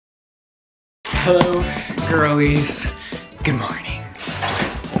Hello, girlies. Good morning.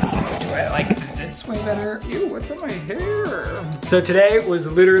 Do I like this way better? Ew, what's on my hair? So today was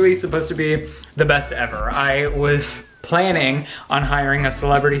literally supposed to be the best ever. I was planning on hiring a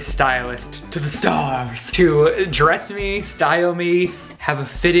celebrity stylist to the stars to dress me, style me, have a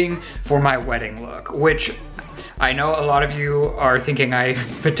fitting for my wedding look, which I know a lot of you are thinking I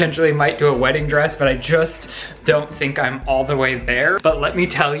potentially might do a wedding dress, but I just don't think I'm all the way there. But let me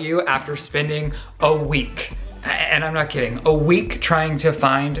tell you, after spending a week, and I'm not kidding, a week trying to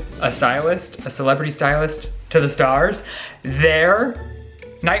find a stylist, a celebrity stylist to the stars, they're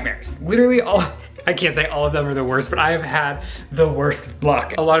nightmares. Literally all, I can't say all of them are the worst, but I have had the worst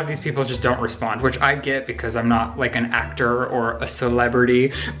luck. A lot of these people just don't respond, which I get because I'm not like an actor or a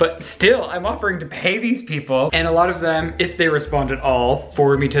celebrity, but still I'm offering to pay these people. And a lot of them, if they respond at all,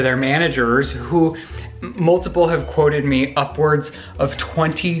 forward me to their managers, who multiple have quoted me upwards of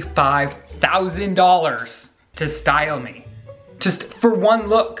 $25,000 to style me, just for one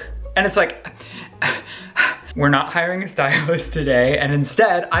look. And it's like, we're not hiring a stylist today, and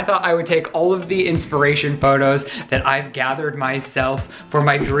instead I thought I would take all of the inspiration photos that I've gathered myself for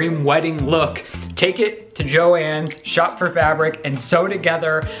my dream wedding look, take it to Joann's, shop for fabric, and sew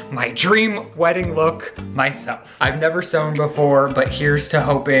together my dream wedding look myself. I've never sewn before, but here's to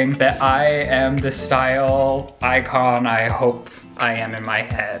hoping that I am the style icon I hope I am in my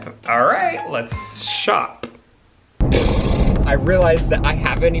head. All right, let's shop. I realized that I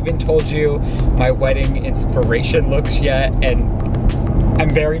haven't even told you my wedding inspiration looks yet, and I'm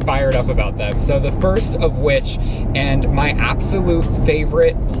very fired up about them. So the first of which, and my absolute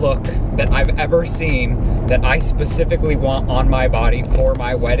favorite look that I've ever seen that I specifically want on my body for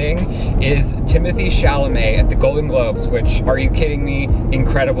my wedding, is Timothée Chalamet at the Golden Globes, which, are you kidding me,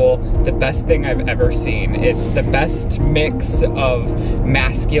 incredible, the best thing I've ever seen. It's the best mix of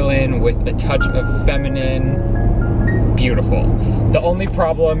masculine with a touch of feminine. Beautiful. The only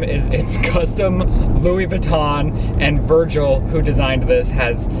problem is it's custom Louis Vuitton, and Virgil, who designed this,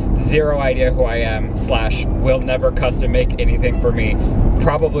 has zero idea who I am, / will never custom make anything for me,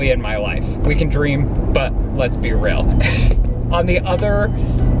 probably in my life. We can dream, but let's be real. On the other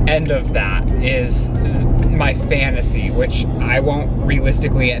end of that is my fantasy, which I won't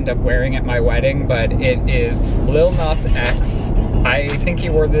realistically end up wearing at my wedding, but it is Lil Nas X. I think he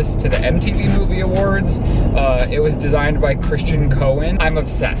wore this to the MTV Movie Awards. It was designed by Christian Cohen. I'm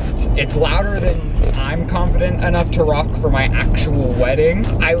obsessed. It's louder than I'm confident enough to rock for my actual wedding.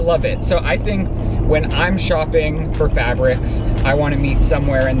 I love it. So I think when I'm shopping for fabrics, I want to meet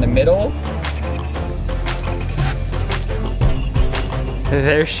somewhere in the middle.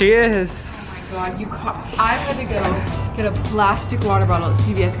 There she is. God, I had to go get a plastic water bottle at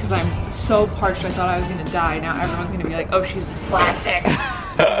CVS because I'm so parched. I thought I was gonna die. Now everyone's gonna be like, oh, she's plastic.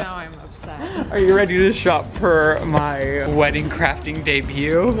 Now I'm upset. Are you ready to shop for my wedding crafting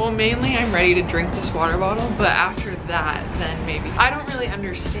debut? Well, mainly I'm ready to drink this water bottle, but after that, then maybe. I don't really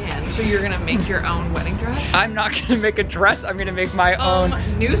understand. So you're gonna make your own wedding dress? I'm not gonna make a dress, I'm gonna make my own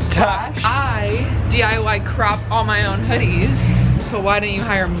newsflash. I DIY crop all my own hoodies. So why didn't you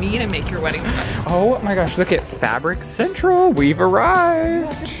hire me to make your wedding dress? Oh my gosh, look at Fabric Central. We've arrived. You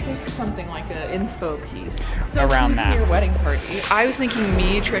have to pick something like an inspo piece. Around that. Your wedding party. I was thinking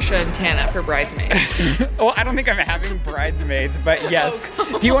me, Trisha, and Tana for bridesmaids. Well, I don't think I'm having bridesmaids, but yes.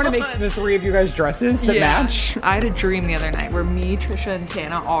 Oh, do you want to make the three of you guys dresses that match? I had a dream the other night where me, Trisha, and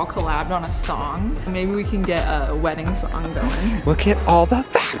Tana all collabed on a song. Maybe we can get a wedding song going. Look at all the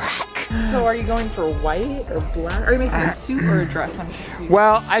fabric. So are you going for white or black? Are you making a suit or a dress? I'm confused.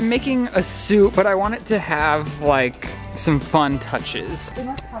 Well, I'm making a suit, but I want it to have like some fun touches. They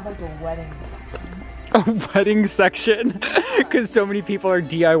must have like a wedding section. A wedding section? Because so many people are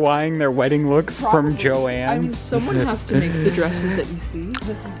DIYing their wedding looks from Joann's. I mean, someone has to make the dresses that you see.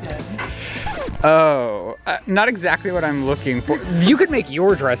 This is good. Oh, not exactly what I'm looking for. You could make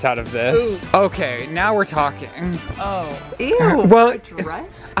your dress out of this. Ooh. Okay, now we're talking. Oh, ew. Well, a dress?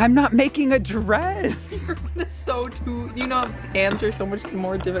 I'm not making a dress. You're gonna sew too. You know, hands are so much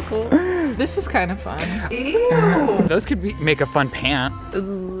more difficult. This is kind of fun. Ew. Those could make a fun pant.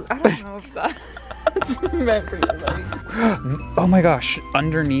 Ooh, I don't know if that's meant for your legs. Oh my gosh,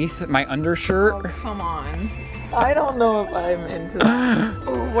 underneath my undershirt. Oh, come on. I don't know if I'm into that.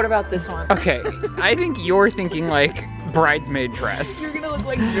 Ooh, what about this one? Okay, I think you're thinking like bridesmaid dress. You're gonna look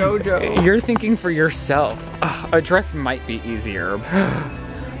like JoJo. You're thinking for yourself. A dress might be easier.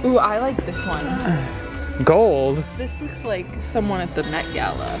 Ooh, I like this one. Gold? This looks like someone at the Met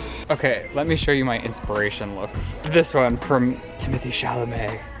Gala. Okay, let me show you my inspiration looks. This one from Timothée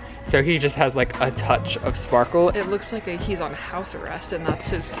Chalamet. So he just has like a touch of sparkle. It looks like he's on house arrest and that's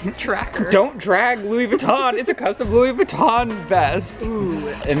his tracker. Don't drag Louis Vuitton. It's a custom Louis Vuitton vest. Ooh.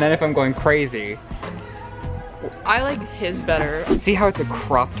 And then if I'm going crazy. I like his better. See how it's a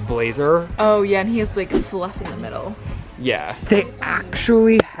cropped blazer? Oh yeah, and he has like fluff in the middle. Yeah. They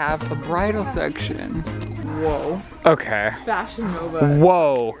actually have a bridal section. Whoa. Okay. Fashion Nova.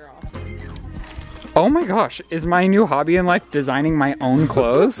 Whoa. Oh my gosh, is my new hobby in life designing my own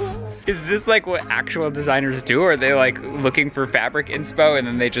clothes? Is this like what actual designers do? Are they like looking for fabric inspo and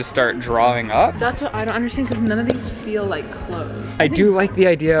then they just start drawing up? That's what I don't understand because none of these feel like clothes. I do like the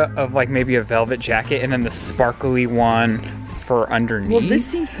idea of like maybe a velvet jacket and then the sparkly one for underneath. Well, this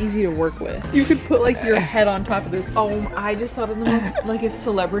seems easy to work with. You could put like your head on top of this. Oh, I just thought of the most, like if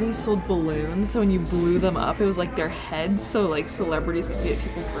celebrities sold balloons, so when you blew them up, it was like their heads, so like celebrities could be at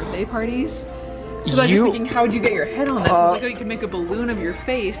people's birthday parties. Because I was just thinking, how would you get your head on this? Like, oh, you could make a balloon of your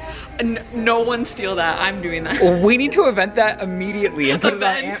face. And no one steal that. I'm doing that. We need to event that immediately and put it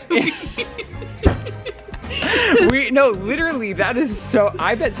on. No, literally, that is so.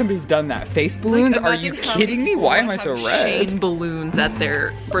 I bet somebody's done that. Face balloons? Like, are you kidding me? Why am I so red? Chain balloons at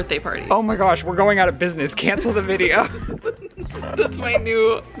their birthday party. Oh my gosh, we're going out of business. Cancel the video. That's my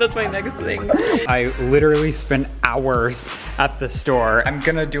next thing. I literally spent hours at the store. I'm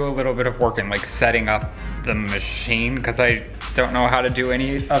gonna do a little bit of work in like setting up the machine because I don't know how to do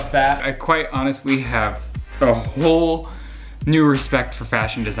any of that. I quite honestly have a whole new respect for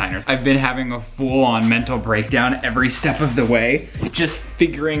fashion designers. I've been having a full-on mental breakdown every step of the way. Just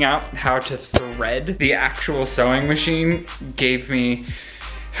figuring out how to thread the actual sewing machine gave me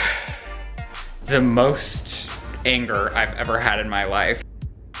the most anger I've ever had in my life.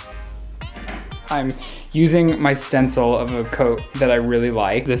 I'm using my stencil of a coat that I really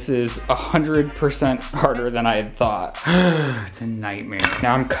like. This is 100% harder than I had thought. It's a nightmare.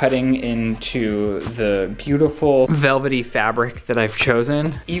 Now I'm cutting into the beautiful velvety fabric that I've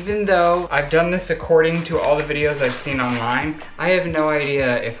chosen. Even though I've done this according to all the videos I've seen online, I have no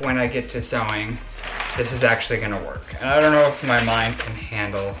idea if when I get to sewing, this is actually gonna work. And I don't know if my mind can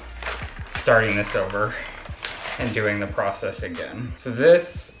handle starting this over and doing the process again. So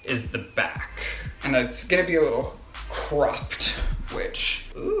this is the back. And it's gonna be a little cropped, which,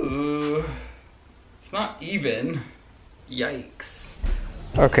 ooh, it's not even. Yikes.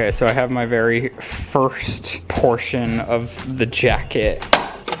 Okay, so I have my very first portion of the jacket.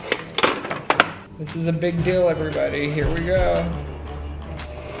 This is a big deal, everybody. Here we go.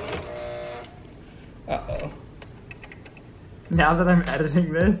 Uh-oh. Now that I'm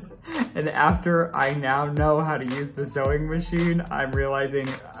editing this, and after I now know how to use the sewing machine, I'm realizing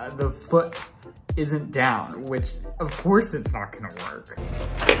the foot isn't down, which of course it's not gonna work.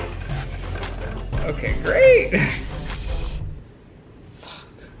 Okay, great.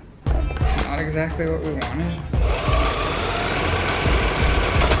 Fuck. Not exactly what we wanted.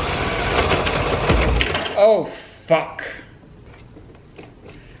 Oh, fuck.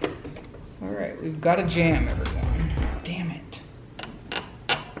 All right, we've got a jam, everyone. Damn it.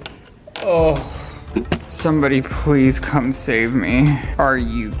 Oh. Somebody please come save me. Are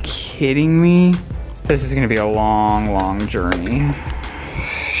you kidding me? This is gonna be a long, long journey.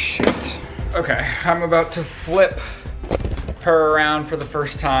 Shit. Okay, I'm about to flip her around for the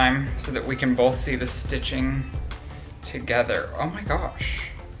first time so that we can both see the stitching together. Oh my gosh.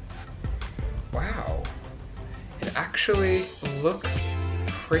 Wow. It actually looks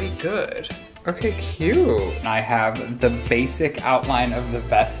pretty good. Okay, cute. I have the basic outline of the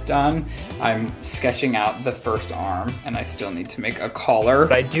vest done. I'm sketching out the first arm and I still need to make a collar.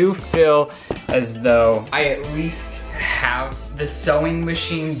 But I do feel as though I at least have the sewing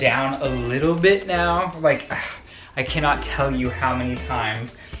machine down a little bit now. Like, I cannot tell you how many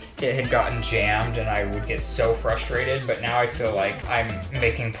times it had gotten jammed and I would get so frustrated, but now I feel like I'm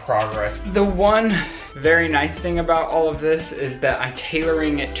making progress. The one very nice thing about all of this is that I'm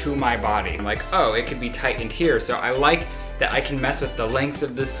tailoring it to my body. I'm like, oh, it could be tightened here. So I like that I can mess with the lengths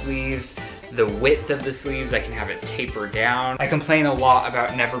of the sleeves, the width of the sleeves, I can have it taper down. I complain a lot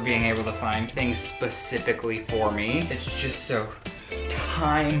about never being able to find things specifically for me. It's just so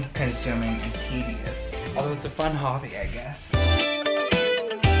time consuming and tedious. Although it's a fun hobby, I guess.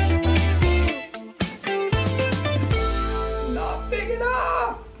 Big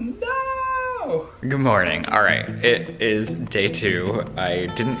enough! No! Good morning. All right, it is day 2. I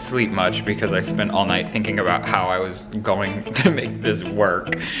didn't sleep much because I spent all night thinking about how I was going to make this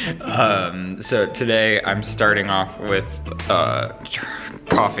work. So today I'm starting off with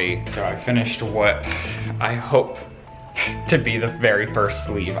coffee. So I finished what I hope to be the very first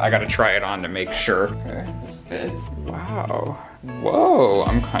sleeve. I gotta try it on to make sure. Okay. fits. Wow. Whoa,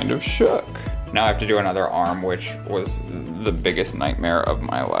 I'm kind of shook. Now I have to do another arm, which was the biggest nightmare of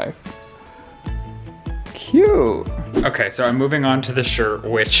my life. Cute. Okay, so I'm moving on to the shirt,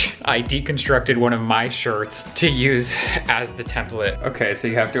 which I deconstructed one of my shirts to use as the template. Okay, so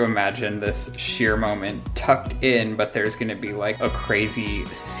you have to imagine this sheer moment tucked in, but there's gonna be like a crazy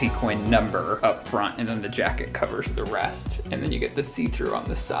sequin number up front, and then the jacket covers the rest, and then you get the see-through on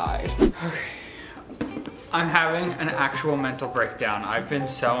the side. Okay. I'm having an actual mental breakdown. I've been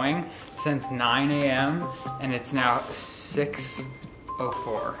sewing since 9 a.m. and it's now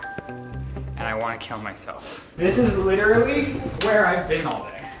 6:04. And I want to kill myself. This is literally where I've been all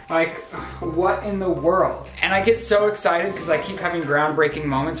day. Like, what in the world? And I get so excited because I keep having groundbreaking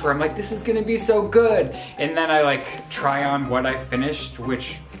moments where I'm like, this is gonna be so good. And then I like try on what I finished,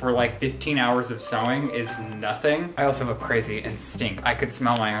 which for like 15 hours of sewing is nothing. I also look crazy and stink. I could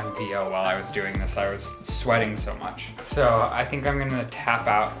smell my own BO while I was doing this. I was sweating so much. So I think I'm gonna tap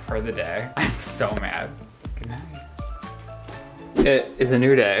out for the day. I'm so mad. Good night. It is a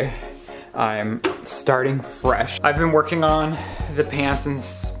new day. I'm starting fresh. I've been working on the pants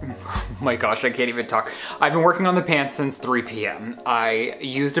since, oh my gosh, I can't even talk. I've been working on the pants since 3 p.m. I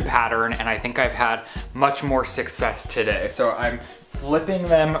used a pattern and I think I've had much more success today. So I'm flipping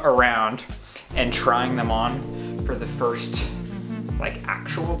them around and trying them on for the first like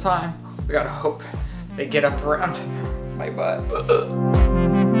actual time. We gotta hope they get up around my butt.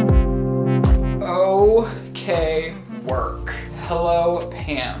 Okay, work. Hello,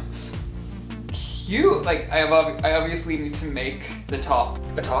 pants. Cute. Like I obviously need to make the top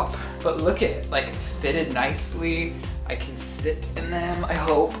a top, but look at it, like fitted nicely. I can sit in them, I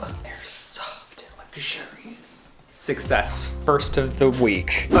hope. They're soft and luxurious. Success, first of the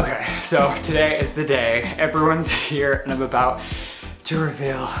week. Okay, so today is the day. Everyone's here and I'm about to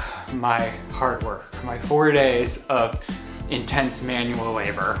reveal my hard work, my 4 days of intense manual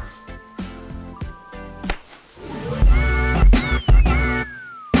labor.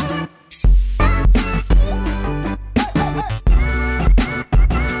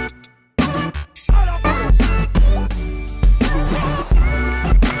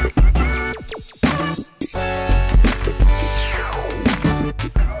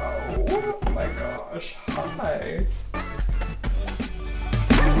 Hi.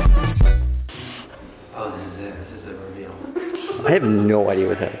 Oh, this is it. This is the reveal. I have no idea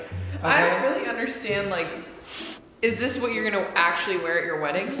what's happening. Okay. I don't really understand, like, is this what you're gonna actually wear at your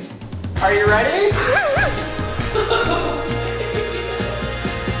wedding? Are you ready?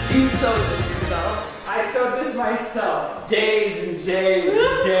 You sewed this yourself? I sewed this myself. Days and days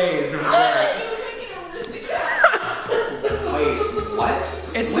and days of work. Wait, what?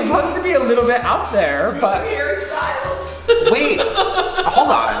 It's supposed to be a little bit out there, but... Wait, hold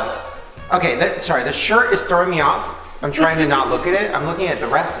on. Okay, sorry, the shirt is throwing me off. I'm trying to not look at it. I'm looking at the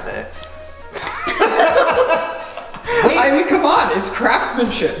rest of it. Wait, I mean, come on, it's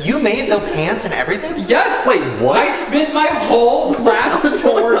craftsmanship. you made the pants and everything? Yes! Wait, what? I spent my whole last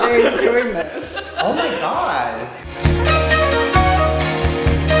 4 days doing this. Oh my god.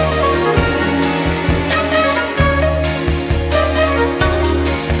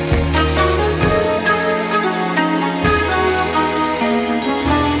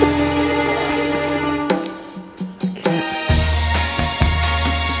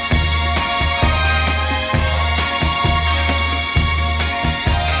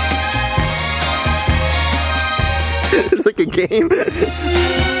 It's like a game.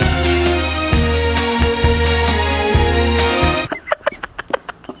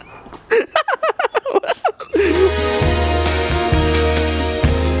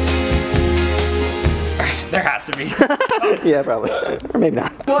 There has to be. Yeah, probably. Or maybe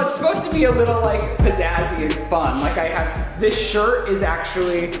not. Well, it's supposed to be a little like pizzazzy and fun. Like I have, this shirt is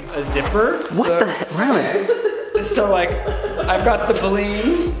actually a zipper. What the heck? Ryland? So like, I've got the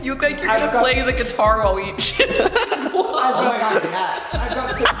bling. You think you're gonna play the guitar while we eat chips? Oh my god, yes. I've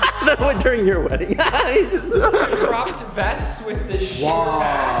got That one during your wedding. He's just... the cropped vest with the sheer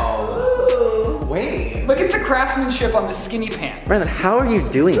back. Wow. Wait. Look at the craftsmanship on the skinny pants. Ryland, how are you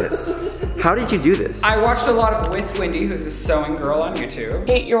doing this? How did you do this? I watched a lot of With Wendy, who's a sewing girl on YouTube.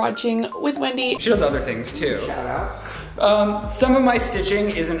 Hey, you're watching With Wendy. She does other things too. Shout out. Some of my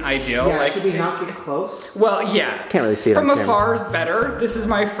stitching isn't ideal. Yeah, like, should we not get close? well, yeah. Can't really see it From on afar is better. This is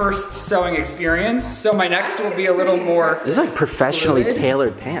my first sewing experience, so my next will be a little more. This is like professionally fluid.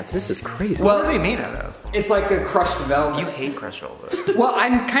 tailored pants. This is crazy. What are Well, they made out of? it's like a crushed velvet. You hate crushed velvet. Well,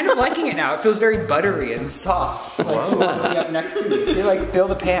 I'm kind of liking it now. It feels very buttery and soft. Like, Whoa. you want to be up next to me. See, like, feel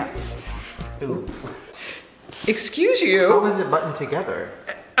the pants. Ooh. Excuse How you. is it buttoned together?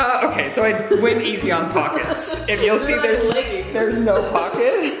 Okay, so I went easy on pockets. If you'll see, there's no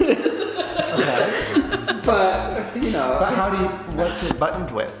pockets. Okay. But, you know. But how do you, what's it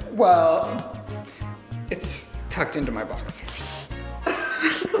buttoned with? Well, it's tucked into my boxers.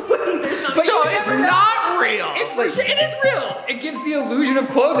 But so it's not real. It is real. It gives the illusion of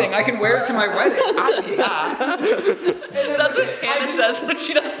clothing. I can wear it to my wedding. That's what Tana says when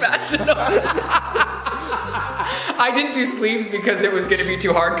she does fashion. I didn't do sleeves because it was going to be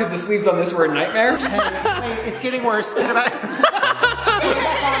too hard because the sleeves on this were a nightmare. Hey, it's getting worse. Get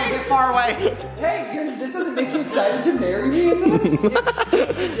far away. Hey, this doesn't make you excited to marry me in this?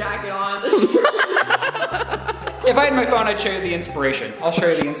 Jacket on. If I had my phone, I'd show you the inspiration. I'll show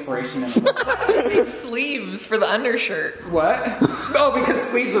you the inspiration in a moment. Sleeves for the undershirt. What? Oh, because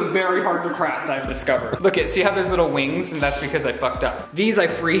sleeves are very hard to craft, I've discovered. Look at, see how there's little wings? And that's because I fucked up. These I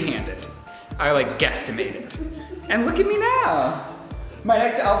freehanded. I like guesstimated. And look at me now. My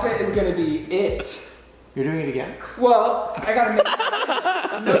next outfit is gonna be it. You're doing it again? Well, I gotta make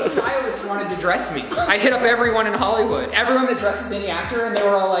no stylist wanted to dress me. I hit up everyone in Hollywood. Everyone that dresses any actor, and they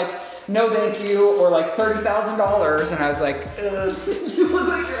were all like, no thank you, or like $30,000, and I was like, You look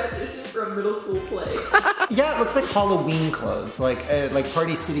like you're auditioning for a middle school play. Yeah, it looks like Halloween clothes, like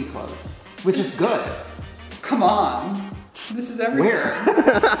Party City clothes, which is good. come on. This is everywhere. Where?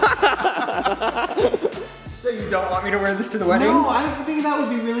 So you don't want me to wear this to the wedding? No, I think that would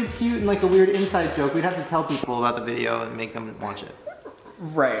be really cute and like a weird inside joke. We'd have to tell people about the video and make them watch it.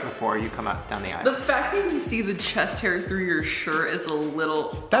 Right. Before you come out down the aisle. The fact that you can see the chest hair through your shirt is a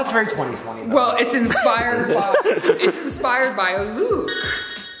little... That's very 2020 though. Well, it's inspired by a look.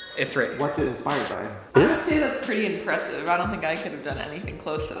 It's right. What's it inspired by? I would say that's pretty impressive. I don't think I could have done anything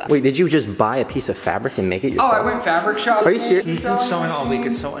close to that. Wait, did you just buy a piece of fabric and make it yourself? Oh, I went fabric shopping. Are you serious? He's been sewing all week.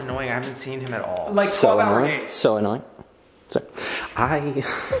 It's so annoying. I haven't seen him at all. Like So 12-hour annoying. days. So annoying. So,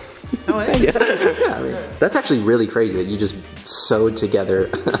 No, it is. yeah, I mean, that's actually really crazy that you just sewed together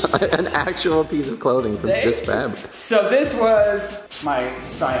an actual piece of clothing from just fabric. So this was my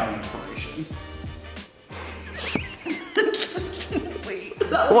style inspiration. Wait.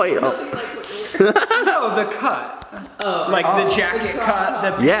 Wait, No, the cut. Oh. Like the jacket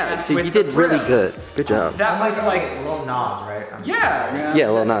cut, the yeah, pants so with you the did really frill. good. Good job. That was like, a little Nas, right? yeah. Yeah,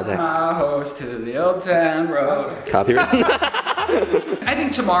 Lil Nas X. My host to the old town road. Copyright. I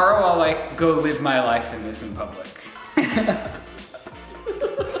think tomorrow I'll like go live my life in this in public.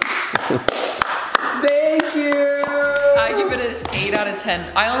 Thank you. I give it an 8 out of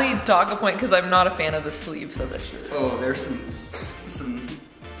 10. I only dog a point because I'm not a fan of the sleeves of this shirt. Oh, there's some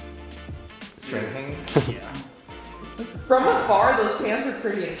Drinking. yeah. From afar, those pants are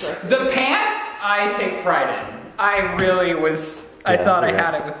pretty impressive. The pants I take pride in. I really was. I Yeah, thought I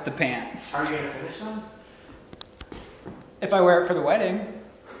that's had it with the pants. Are you gonna finish them? If I wear it for the wedding.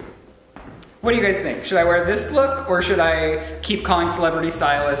 What do you guys think? Should I wear this look or should I keep calling celebrity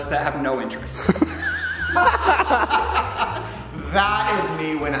stylists that have no interest? That is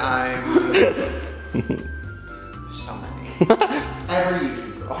me when I'm... so many. Every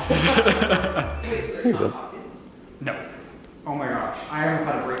YouTube girl. No. Oh my gosh. I almost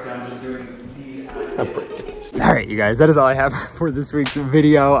had a breakdown just doing these. Alright you guys, that is all I have for this week's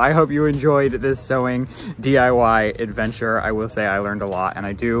video. I hope you enjoyed this sewing DIY adventure. I will say I learned a lot and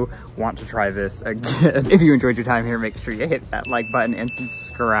I do want to try this again. If you enjoyed your time here, make sure you hit that like button and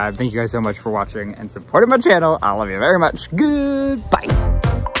subscribe. Thank you guys so much for watching and supporting my channel. I love you very much. Goodbye.